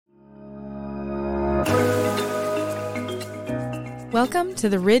Welcome to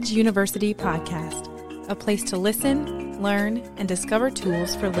the Ridge University Podcast, a place to listen, learn, and discover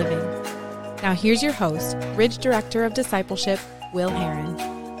tools for living. Now here's your host, Ridge Director of Discipleship, Will Herron.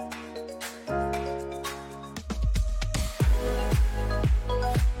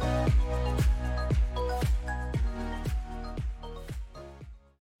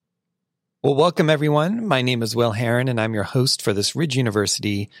 Well, welcome everyone. My name is Will Herron, and I'm your host for this Ridge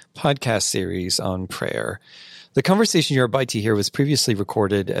University podcast series on prayer. The conversation you're about to hear was previously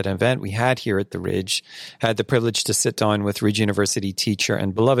recorded at an event we had here at the Ridge. I had the privilege to sit down with Ridge University teacher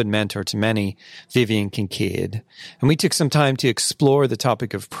and beloved mentor to many, Vivian Kincaid. And we took some time to explore the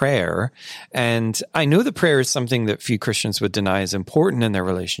topic of prayer. And I know that prayer is something that few Christians would deny is important in their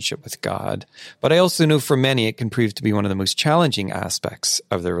relationship with God. But I also know for many it can prove to be one of the most challenging aspects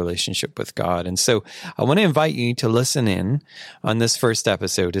of their relationship with God. And so I want to invite you to listen in on this first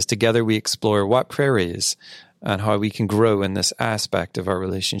episode as together we explore what prayer is and how we can grow in this aspect of our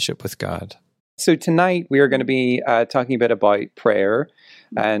relationship with God. So tonight we are going to be talking a bit about prayer,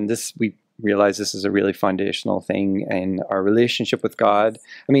 and we realize this is a really foundational thing in our relationship with God.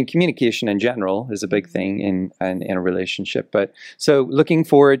 I mean, communication in general is a big thing in a relationship, but so looking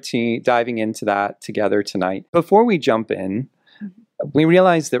forward to diving into that together tonight. Before we jump in, we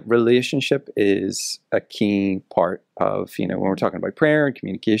realize that relationship is a key part of, when we're talking about prayer and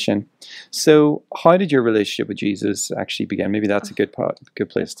communication. So how did your relationship with Jesus actually begin? Maybe that's a good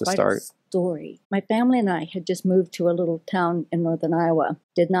place to start. A story. My family and I had just moved to a little town in northern Iowa,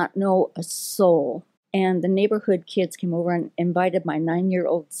 did not know a soul. And the neighborhood kids came over and invited my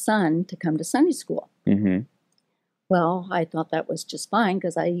 9-year-old son to come to Sunday school. Mm-hmm. Well, I thought that was just fine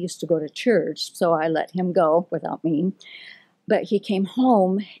because I used to go to church, so I let him go without me. But he came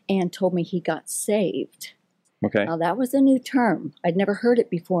home and told me he got saved. Okay. Now, that was a new term. I'd never heard it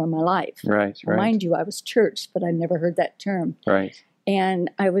before in my life. Right. Mind you, I was church, but I never heard that term. Right.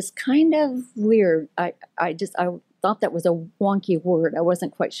 And I was kind of weird. I thought that was a wonky word. I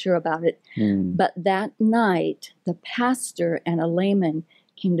wasn't quite sure about it. But that night, the pastor and a layman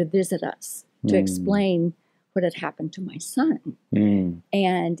came to visit us to explain what had happened to my son.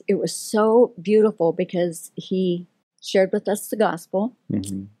 And it was so beautiful because he shared with us the gospel,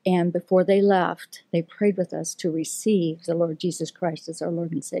 and before they left, they prayed with us to receive the Lord Jesus Christ as our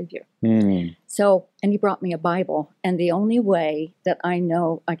Lord and Savior. So, and he brought me a Bible, and the only way that I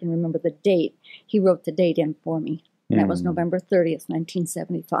know I can remember the date, he wrote the date in for me. And that was November 30th,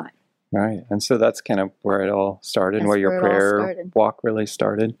 1975. Right, and so that's kind of where it all started, and where your prayer walk really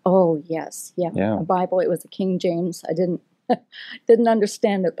started. Oh, yes, yeah. A Bible, it was a King James. I didn't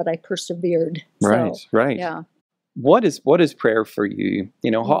understand it, but I persevered. Right. Yeah. What is prayer for you?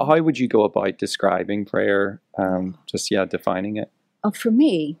 How would you go about describing prayer? Defining it. For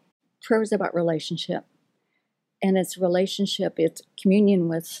me, prayer is about relationship. And it's relationship, it's communion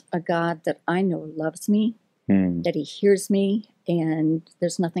with a God that I know loves me, that he hears me, and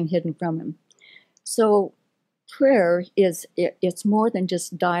there's nothing hidden from him. So prayer it's more than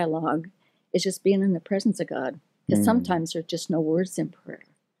just dialogue. It's just being in the presence of God. Because sometimes there's just no words in prayer.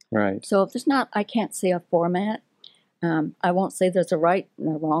 Right. So if there's not, I can't say a format. I won't say there's a right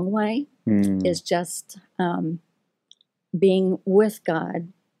and a wrong way. It's just being with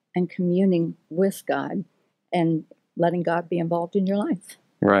God and communing with God and letting God be involved in your life.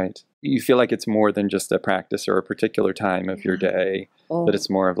 Right. You feel like it's more than just a practice or a particular time of your day, but it's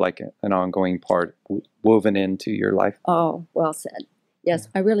more of like an ongoing part woven into your life. Oh, well said. Yes,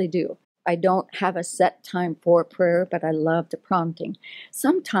 I really do. I don't have a set time for prayer, but I love the prompting.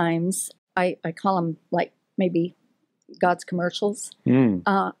 Sometimes I call them like maybe God's commercials.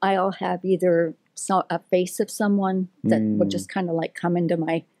 I'll have either a face of someone that will just kind of like come into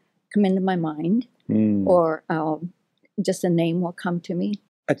my mind, or just a name will come to me.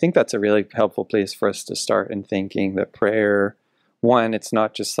 I think that's a really helpful place for us to start in thinking that prayer, one, it's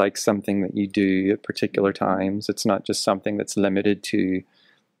not just like something that you do at particular times. It's not just something that's limited to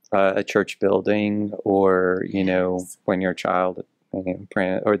a church building or, when you're a child,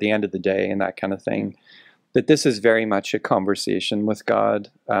 praying, or the end of the day and that kind of thing. That this is very much a conversation with God.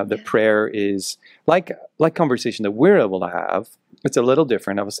 That prayer is like conversation that we're able to have. It's a little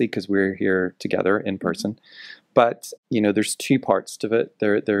different, obviously, because we're here together in person. But there's two parts to it.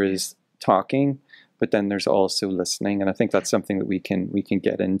 There is talking, but then there's also listening, and I think that's something that we can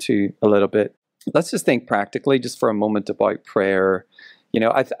get into a little bit. Let's just think practically, just for a moment, about prayer.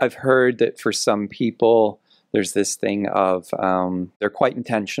 I've heard that for some people, there's this thing of they're quite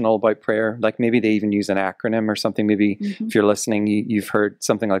intentional about prayer. Like maybe they even use an acronym or something. Maybe if you're listening, you've heard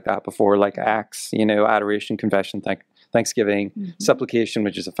something like that before, like ACTS, adoration, confession, thanksgiving, supplication,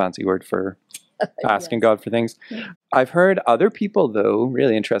 which is a fancy word for asking Yes. God for things. Yeah. I've heard other people, though,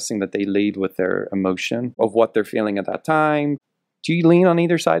 really interesting that they lead with their emotion of what they're feeling at that time. Do you lean on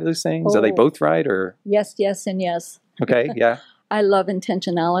either side of those things? Are they Oh. both right? Or Yes, yes, and yes. okay, yeah. I love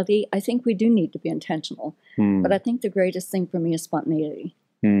intentionality. I think we do need to be intentional. Hmm. But I think the greatest thing for me is spontaneity.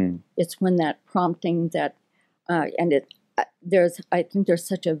 Hmm. It's when that prompting that, and it I think there's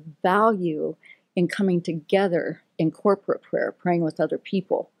such a value in coming together in corporate prayer, praying with other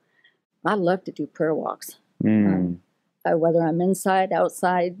people. I love to do prayer walks, Hmm. whether I'm inside,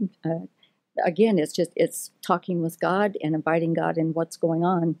 outside. Again, it's talking with God and inviting God in what's going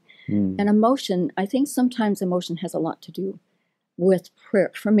on. Hmm. And emotion, I think sometimes emotion has a lot to do with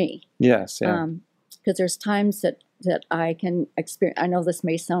prayer for me. Yes, yeah. Because there's times that I can experience, I know this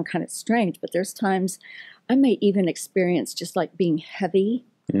may sound kind of strange, but there's times I may even experience just like being heavy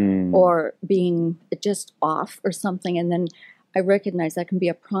Hmm. or being just off or something. And then I recognize that can be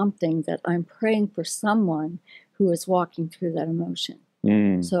a prompting that I'm praying for someone who is walking through that emotion.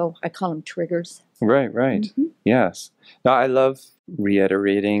 Hmm. So I call them triggers. Right, right. Mhm. Yes. Now, I love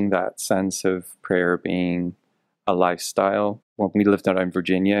reiterating that sense of prayer being a lifestyle. When we lived out in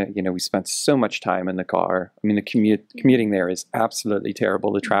Virginia, we spent so much time in the car. I mean, the commuting there is absolutely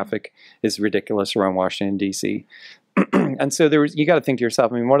terrible. The traffic is ridiculous around Washington, D.C. And so you got to think to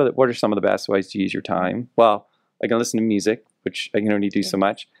yourself, I mean, what are some of the best ways to use your time? Well, I can listen to music, which I can only do so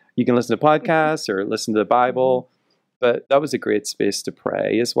much. You can listen to podcasts or listen to the Bible. But that was a great space to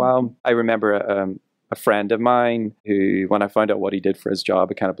pray as well. I remember a friend of mine who, when I found out what he did for his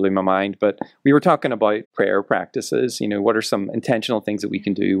job, it kind of blew my mind. But we were talking about prayer practices. What are some intentional things that we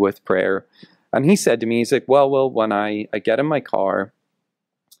can do with prayer? And he said to me, he's like, well, when I get in my car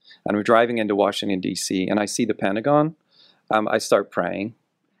and we're driving into Washington, D.C., and I see the Pentagon, I start praying.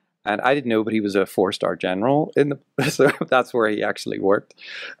 And I didn't know, but he was a 4-star general so that's where he actually worked.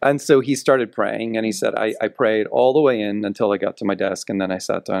 And so he started praying, and he said, I prayed all the way in until I got to my desk, and then I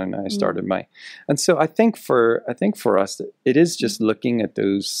sat down and I started and so I think for us, it is just looking at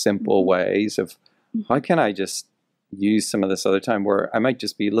those simple ways of how can I just use some of this other time where I might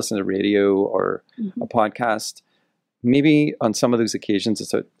just be listening to radio or a podcast. Maybe on some of those occasions,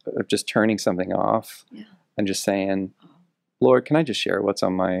 it's of just turning something off and just saying, Lord, can I just share what's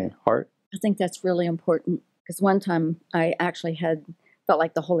on my heart? I think that's really important because one time I actually felt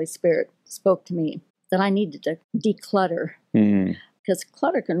like the Holy Spirit spoke to me that I needed to declutter because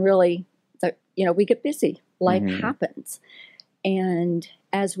clutter can really, we get busy. Life happens. And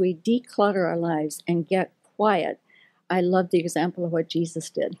as we declutter our lives and get quiet, I love the example of what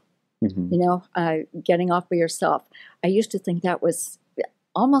Jesus did. Getting off by yourself. I used to think that was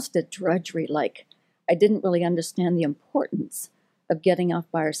almost a drudgery, like I didn't really understand the importance of getting off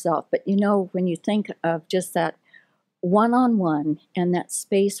by ourselves. But when you think of just that one-on-one and that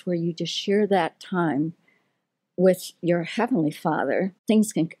space where you just share that time with your Heavenly Father,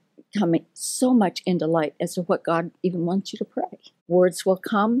 things can come so much into light as to what God even wants you to pray. Words will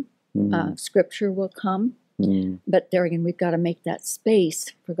come, scripture will come, but there again, we've got to make that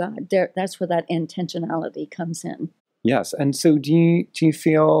space for God. That's where that intentionality comes in. Yes, and so do you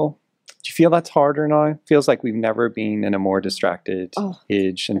feel that's harder now? Feels like we've never been in a more distracted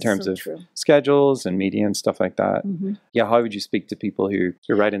age in terms of schedules and media and stuff like that. Yeah, how would you speak to people who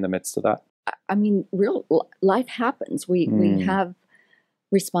are right in the midst of that? I mean, real life happens. We have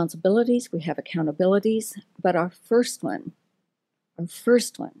responsibilities, we have accountabilities, but our first one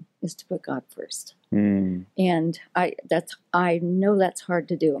is to put God first. And I know that's hard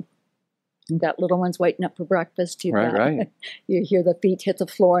to do. You've got little ones waiting up for breakfast. Right. You hear the feet hit the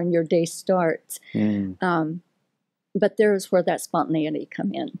floor and your day starts. But there's where that spontaneity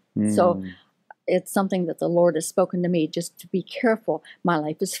come in. So it's something that the Lord has spoken to me, just to be careful. My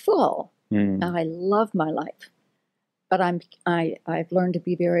life is full. I love my life. But I've learned to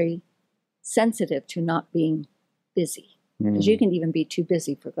be very sensitive to not being busy. Because you can even be too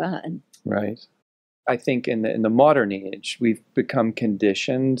busy for God. Right. I think in the modern age, we've become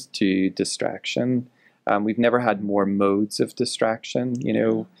conditioned to distraction. We've never had more modes of distraction.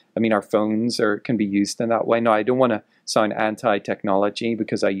 I mean, our phones can be used in that way. Now, I don't want to sound anti-technology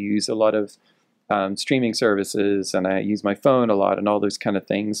because I use a lot of streaming services and I use my phone a lot and all those kind of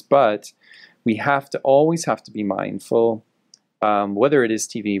things. But we always have to be mindful, whether it is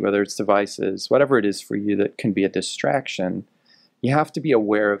TV, whether it's devices, whatever it is for you that can be a distraction. You have to be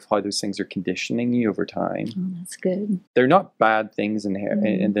aware of how those things are conditioning you over time. Oh, that's good. They're not bad things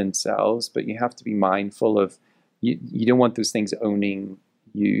in themselves, but you have to be mindful of, you don't want those things owning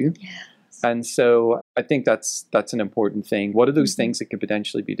you. Yes. And so I think that's an important thing. What are those things that could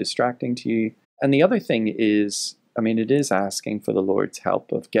potentially be distracting to you? And the other thing is, it is asking for the Lord's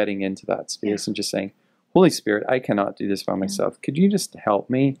help of getting into that space and just saying, Holy Spirit, I cannot do this by myself. Could you just help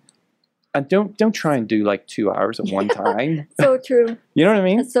me? And don't try and do like 2 hours at one time. So true. You know what I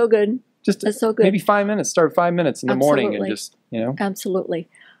mean? That's so good. That's so good. Maybe 5 minutes. Start 5 minutes in the morning and just, Absolutely.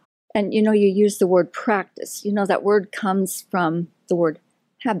 And, you use the word practice. That word comes from the word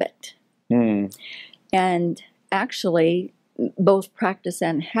habit. And actually, both practice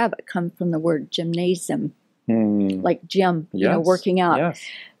and habit come from the word gymnasium, like gym, working out. Yes.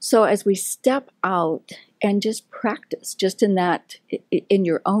 So as we step out and just practice, just in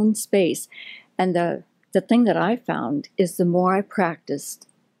your own space, and the thing that I found is the more I practiced,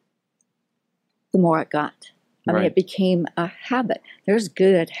 the more I got. It became a habit. There's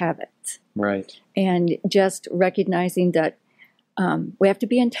good habits. Right. And just recognizing that we have to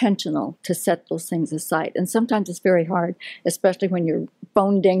be intentional to set those things aside. And sometimes it's very hard, especially when your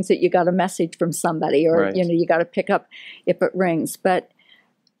phone dings that you got a message from somebody, or, you got to pick up if it rings. But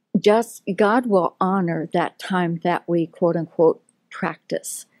just God will honor that time that we, quote unquote,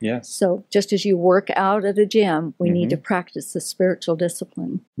 practice. Yes. So just as you work out at a gym, we need to practice the spiritual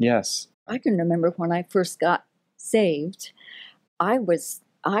discipline. Yes. I can remember when I first got saved, I was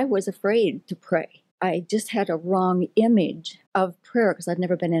afraid to pray. I just had a wrong image of prayer because I'd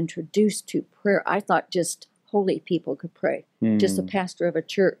never been introduced to prayer. I thought just holy people could pray. Just the pastor of a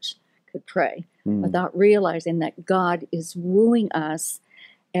church could pray, without realizing that God is wooing us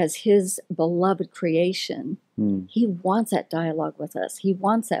as his beloved creation. He wants that dialogue with us. He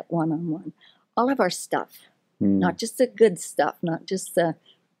wants that one-on-one. All of our stuff, not just the good stuff, not just the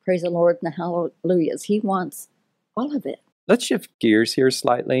praise the Lord and the hallelujahs. He wants all of it. Let's shift gears here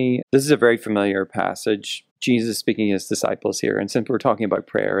slightly. This is a very familiar passage. Jesus speaking to his disciples here. And since we're talking about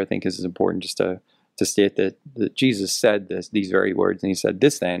prayer, I think this is important just to state that Jesus said these very words. And he said,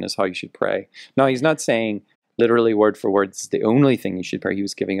 this then is how you should pray. Now, he's not saying literally word for word, this is the only thing you should pray. He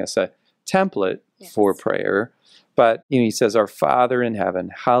was giving us a template for prayer. But he says, our Father in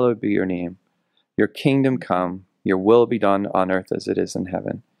heaven, hallowed be your name. Your kingdom come, your will be done on earth as it is in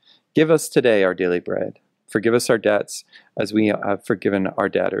heaven. Give us today our daily bread. Forgive us our debts as we have forgiven our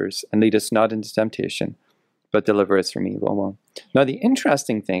debtors, and lead us not into temptation, but deliver us from evil one. Now, the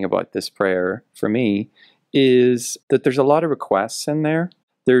interesting thing about this prayer for me is that there's a lot of requests in there.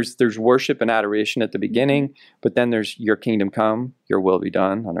 There's worship and adoration at the beginning, but then there's your kingdom come, your will be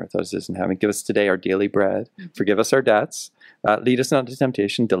done on earth as it is in heaven. Give us today our daily bread. Forgive us our debts. Lead us not into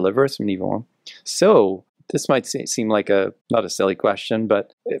temptation. Deliver us from evil one. So this might seem like not a silly question,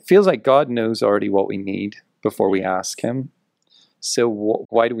 but it feels like God knows already what we need before we ask him. So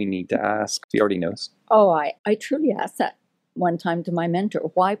why do we need to ask? He already knows. Oh, I truly asked that one time to my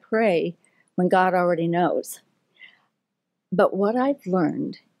mentor. Why pray when God already knows? But what I've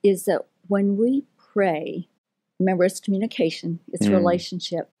learned is that when we pray, remember, it's communication, it's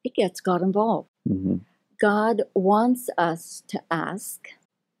relationship, it gets God involved. God wants us to ask.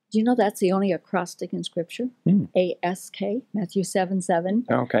 Do you know that's the only acrostic in Scripture? A-S-K, Matthew 7:7.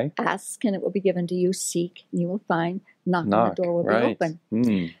 Okay. Ask and it will be given to you. Seek and you will find. Knock and the door will be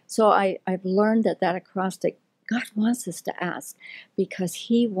open. So I've learned that acrostic, God wants us to ask because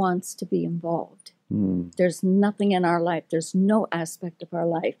he wants to be involved. There's nothing in our life, there's no aspect of our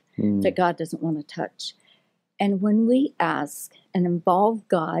life that God doesn't want to touch. And when we ask and involve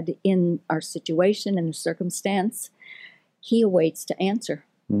God in our situation and the circumstance, he awaits to answer.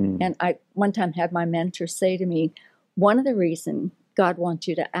 And I one time had my mentor say to me, one of the reasons God wants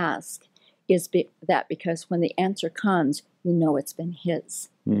you to ask is because when the answer comes, you know it's been his.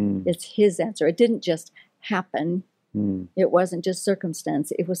 It's his answer. It didn't just happen. It wasn't just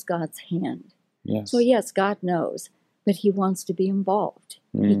circumstance. It was God's hand. Yes. So yes, God knows, but he wants to be involved.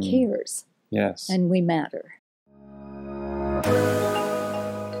 He cares. Yes. And we matter.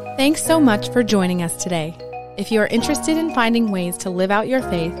 Thanks so much for joining us today. If you are interested in finding ways to live out your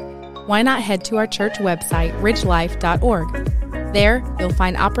faith, why not head to our church website, ridgelife.org. There, you'll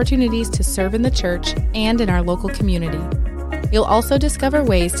find opportunities to serve in the church and in our local community. You'll also discover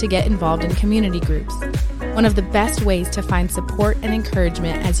ways to get involved in community groups, one of the best ways to find support and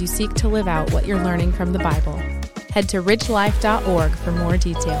encouragement as you seek to live out what you're learning from the Bible. Head to ridgelife.org for more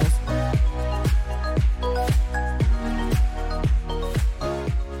details.